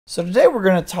So today we're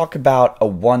going to talk about a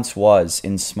once was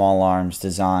in small arms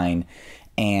design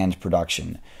and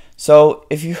production. So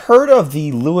if you heard of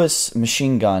the Lewis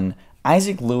machine gun,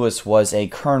 Isaac Lewis was a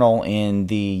colonel in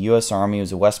the U.S. Army. He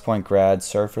was a West Point grad,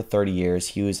 served for 30 years.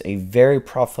 He was a very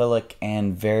prolific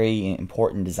and very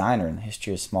important designer in the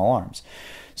history of small arms.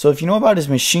 So if you know about his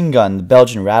machine gun, the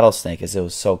Belgian rattlesnake as it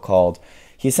was so called,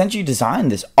 he essentially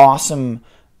designed this awesome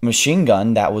machine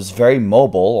gun that was very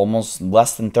mobile, almost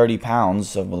less than 30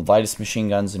 pounds, of the lightest machine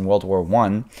guns in World War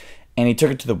I. And he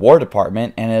took it to the War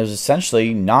Department, and it was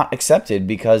essentially not accepted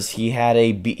because he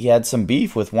had some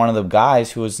beef with one of the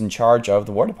guys who was in charge of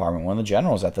the War Department, one of the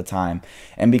generals at the time.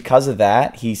 And because of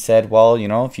that, he said, well, you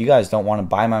know, if you guys don't want to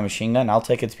buy my machine gun, I'll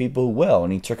take it to people who will.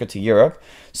 And he took it to Europe,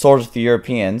 sold it to the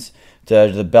Europeans,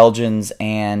 to the Belgians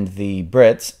and the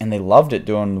Brits, and they loved it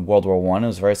during World War I. It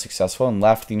was very successful, and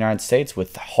left the United States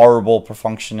with horrible,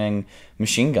 functioning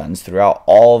machine guns throughout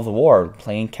all of the war,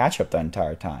 playing catch-up the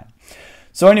entire time.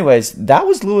 So anyways, that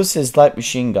was Lewis's light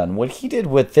machine gun. What he did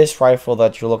with this rifle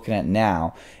that you're looking at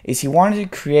now is he wanted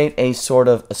to create a sort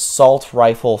of assault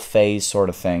rifle phase sort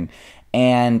of thing.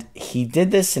 And he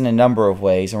did this in a number of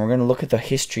ways, and we're going to look at the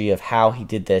history of how he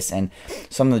did this and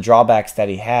some of the drawbacks that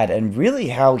he had, and really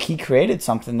how he created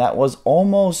something that was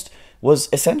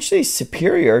essentially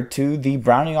superior to the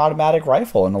Browning automatic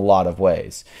rifle in a lot of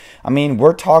ways. I mean,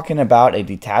 we're talking about a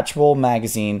detachable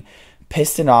magazine,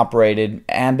 piston operated,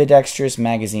 ambidextrous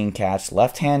magazine catch,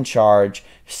 left-hand charge,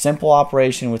 simple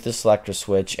operation with the selector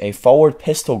switch, a forward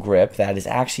pistol grip that is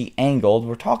actually angled.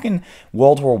 We're talking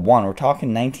World War I. We're talking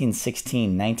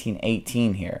 1916,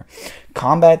 1918 here.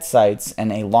 Combat sights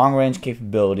and a long-range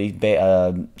capability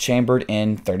chambered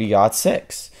in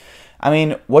 30-06. I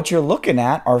mean, what you're looking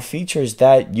at are features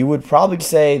that you would probably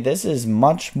say this is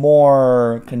much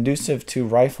more conducive to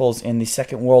rifles in the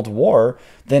Second World War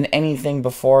than anything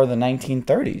before the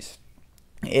 1930s.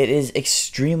 It is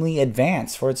extremely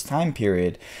advanced for its time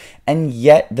period, and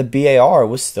yet the BAR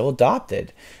was still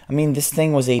adopted. I mean, this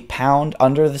thing was a pound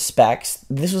under the specs.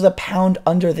 This was a pound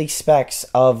under the specs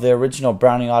of the original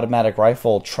Browning automatic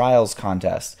rifle trials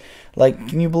contest. Like,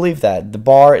 can you believe that?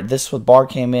 This bar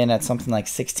came in at something like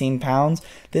 16 pounds.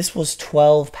 This was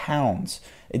 12 pounds.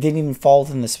 It didn't even fall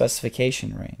within the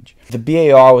specification range. The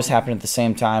BAR was happening at the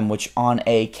same time, which on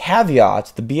a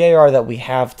caveat, the BAR that we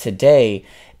have today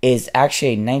is actually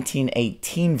a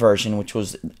 1918 version, which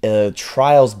was a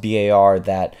trials BAR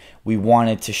that we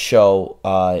wanted to show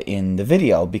in the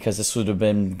video, because this would have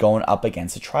been going up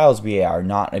against a trials BAR,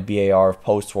 not a BAR of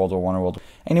post-World War I or World War II.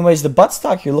 Anyways, the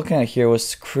buttstock you're looking at here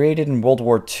was created in World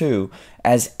War II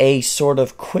as a sort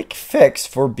of quick fix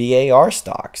for BAR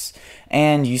stocks.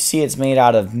 And you see it's made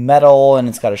out of metal, and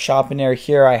it's got a shopping area.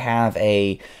 Here I have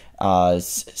a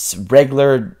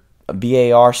regular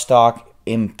BAR stock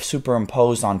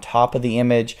superimposed on top of the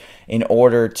image in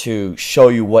order to show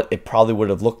you what it probably would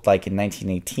have looked like in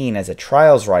 1918 as a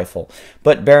trials rifle.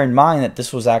 But bear in mind that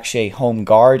this was actually a Home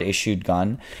Guard issued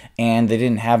gun, and they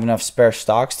didn't have enough spare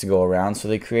stocks to go around, so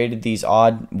they created these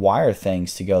odd wire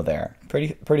things to go there.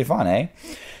 Pretty fun, eh?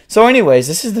 So anyways,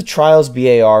 this is the Trials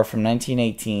BAR from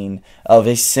 1918 of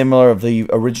the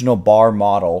original bar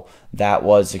model that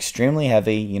was extremely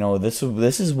heavy. You know, this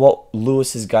is what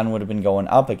Lewis's gun would have been going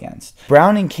up against.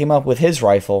 Browning came up with his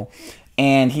rifle,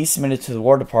 and he submitted to the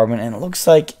War Department, and it looks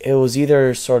like it was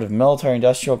either sort of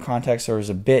military-industrial context or it was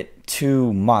a bit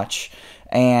too much,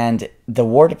 and the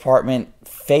War Department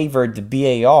favored the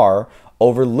BAR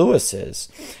over Lewis's.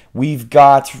 We've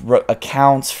got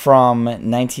accounts from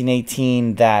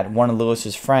 1918 that one of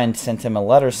Lewis's friends sent him a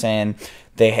letter saying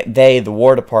the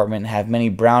War Department, have many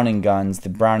Browning guns, the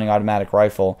Browning automatic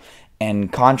rifle,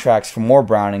 and contracts for more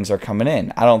Brownings are coming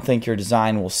in. I don't think your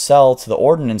design will sell to the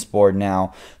Ordnance Board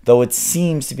now, though it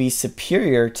seems to be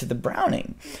superior to the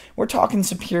Browning. We're talking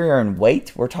superior in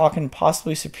weight. We're talking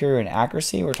possibly superior in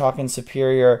accuracy. We're talking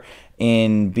superior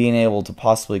in being able to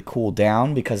possibly cool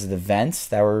down because of the vents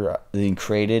that were being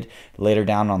created later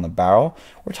down on the barrel.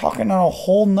 We're talking on a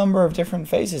whole number of different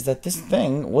phases that this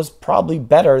thing was probably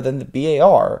better than the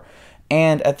BAR.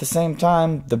 And at the same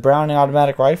time, the Browning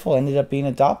automatic rifle ended up being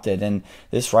adopted, and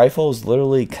this rifle was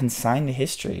literally consigned to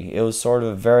history. It was sort of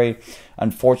a very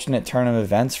unfortunate turn of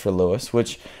events for Lewis,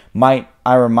 which I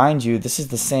remind you, this is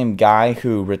the same guy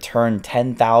who returned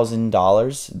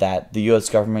 $10,000 that the U.S.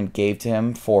 government gave to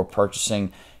him for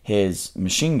purchasing his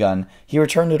machine gun. He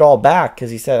returned it all back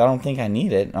because he said, I don't think I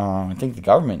need it. I think the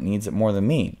government needs it more than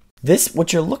me.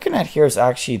 What you're looking at here is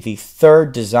actually the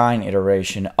third design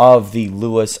iteration of the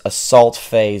Lewis Assault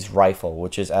Phase rifle,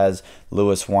 which is as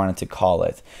Lewis wanted to call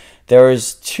it. There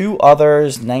was two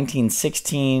others,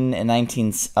 1916 and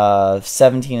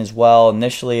 1917 as well.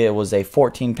 Initially, it was a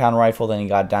 14-pound rifle. Then he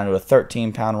got it down to a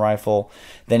 13-pound rifle.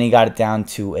 Then he got it down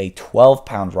to a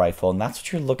 12-pound rifle. And that's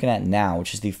what you're looking at now,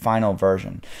 which is the final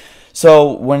version.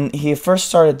 So when he first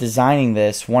started designing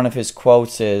this, one of his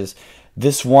quotes is,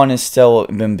 "This one is still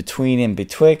in between and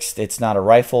betwixt. It's not a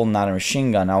rifle, not a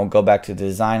machine gun." I will go back to the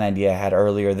design idea I had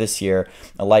earlier this year,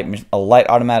 a light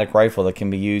automatic rifle that can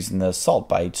be used in the assault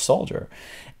by each soldier.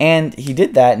 And he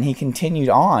did that, and he continued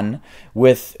on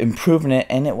with improving it,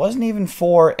 and it wasn't even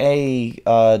for a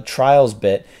trials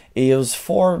bit. It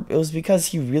was because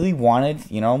he really wanted,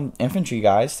 infantry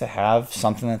guys to have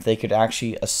something that they could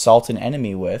actually assault an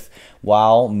enemy with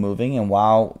while moving, and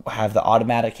while have the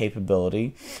automatic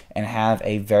capability and have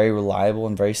a very reliable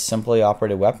and very simply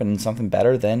operated weapon, and something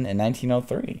better than in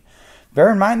 1903. Bear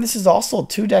in mind, this is also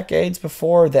 2 decades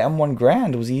before the M1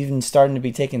 Garand was even starting to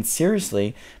be taken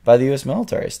seriously by the U.S.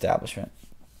 military establishment.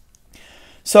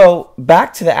 So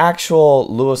back to the actual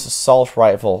Lewis assault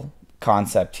rifle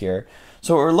concept here.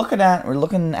 So what we're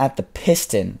looking at the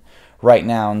piston right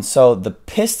now, and so the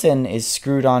piston is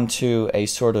screwed onto a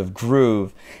sort of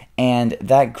groove, and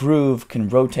that groove can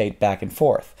rotate back and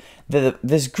forth.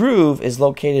 This groove is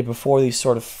located before these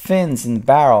sort of fins in the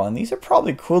barrel, and these are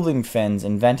probably cooling fins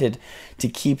invented to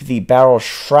keep the barrel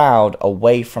shroud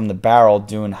away from the barrel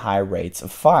during high rates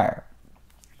of fire.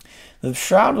 The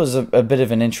shroud was a bit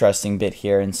of an interesting bit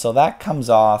here, and so that comes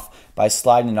off by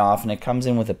sliding it off, and it comes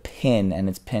in with a pin, and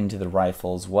it's pinned to the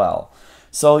rifle as well.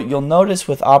 So you'll notice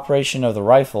with operation of the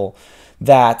rifle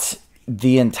that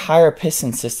the entire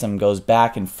piston system goes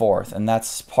back and forth, and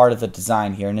that's part of the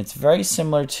design here. And it's very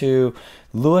similar to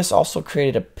Lewis also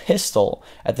created a pistol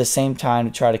at the same time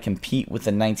to try to compete with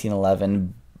the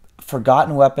 1911.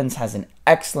 Forgotten Weapons has an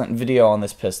excellent video on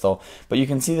this pistol, but you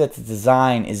can see that the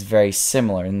design is very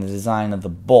similar in the design of the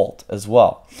bolt as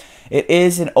well. It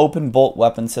is an open bolt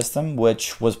weapon system,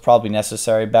 which was probably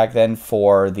necessary back then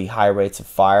for the high rates of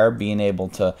fire, being able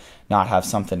to not have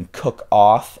something cook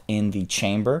off in the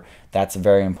chamber. That's a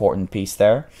very important piece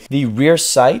there. The rear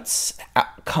sights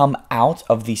come out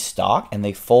of the stock, and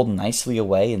they fold nicely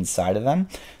away inside of them.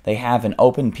 They have an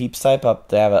open peep sight up.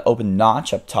 They have an open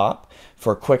notch up top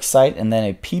for quick sight, and then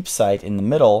a peep sight in the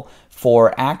middle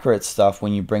for accurate stuff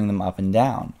when you bring them up and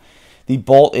down. The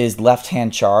bolt is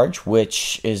left-hand charge,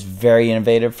 which is very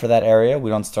innovative for that area. We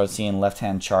don't start seeing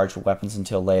left-hand charge weapons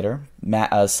until later.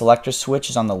 Selector switch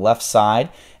is on the left side,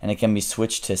 and it can be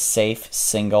switched to safe,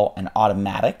 single, and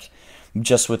automatic,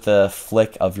 just with the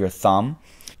flick of your thumb.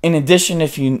 In addition,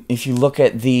 if you look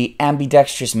at the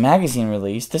ambidextrous magazine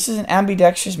release, this is an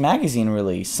ambidextrous magazine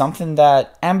release, something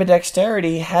that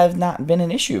ambidexterity has not been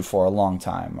an issue for a long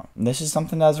time. This is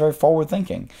something that's very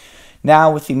forward-thinking.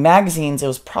 Now, with the magazines, it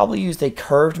was probably used a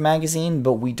curved magazine,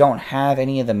 but we don't have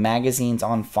any of the magazines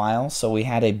on file, so we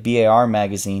had a BAR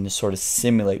magazine to sort of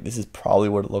simulate this is probably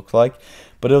what it looked like,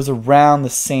 but it was around the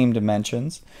same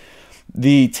dimensions.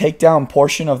 The takedown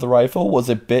portion of the rifle was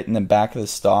a bit in the back of the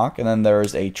stock, and then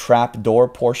there's a trap door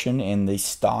portion in the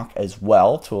stock as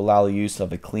well to allow the use of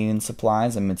the cleaning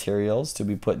supplies and materials to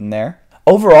be put in there.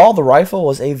 Overall, the rifle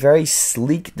was a very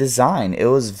sleek design. It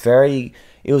was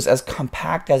as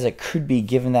compact as it could be,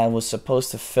 given that it was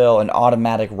supposed to fill an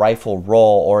automatic rifle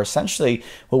role, or essentially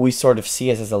what we sort of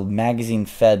see as a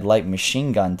magazine-fed light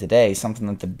machine gun today, something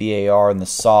that the BAR and the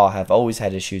SAW have always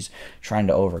had issues trying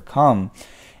to overcome.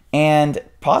 And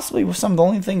possibly some of the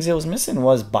only things it was missing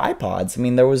was bipods. I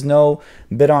mean, there was no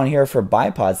bit on here for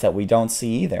bipods that we don't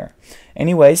see either.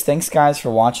 Anyways, thanks guys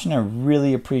for watching. I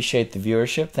really appreciate the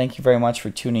viewership. Thank you very much for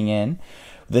tuning in.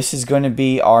 This is going to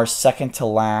be our second to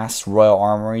last Royal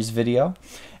Armories video.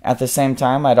 At the same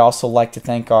time, I'd also like to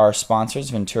thank our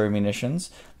sponsors, Venturi Munitions.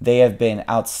 They have been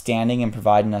outstanding in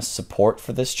providing us support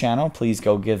for this channel. Please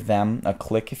go give them a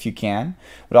click if you can.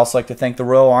 We'd also like to thank the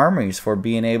Royal Armories for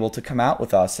being able to come out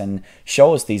with us and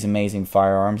show us these amazing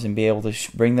firearms and be able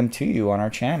to bring them to you on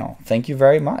our channel. Thank you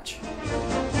very much.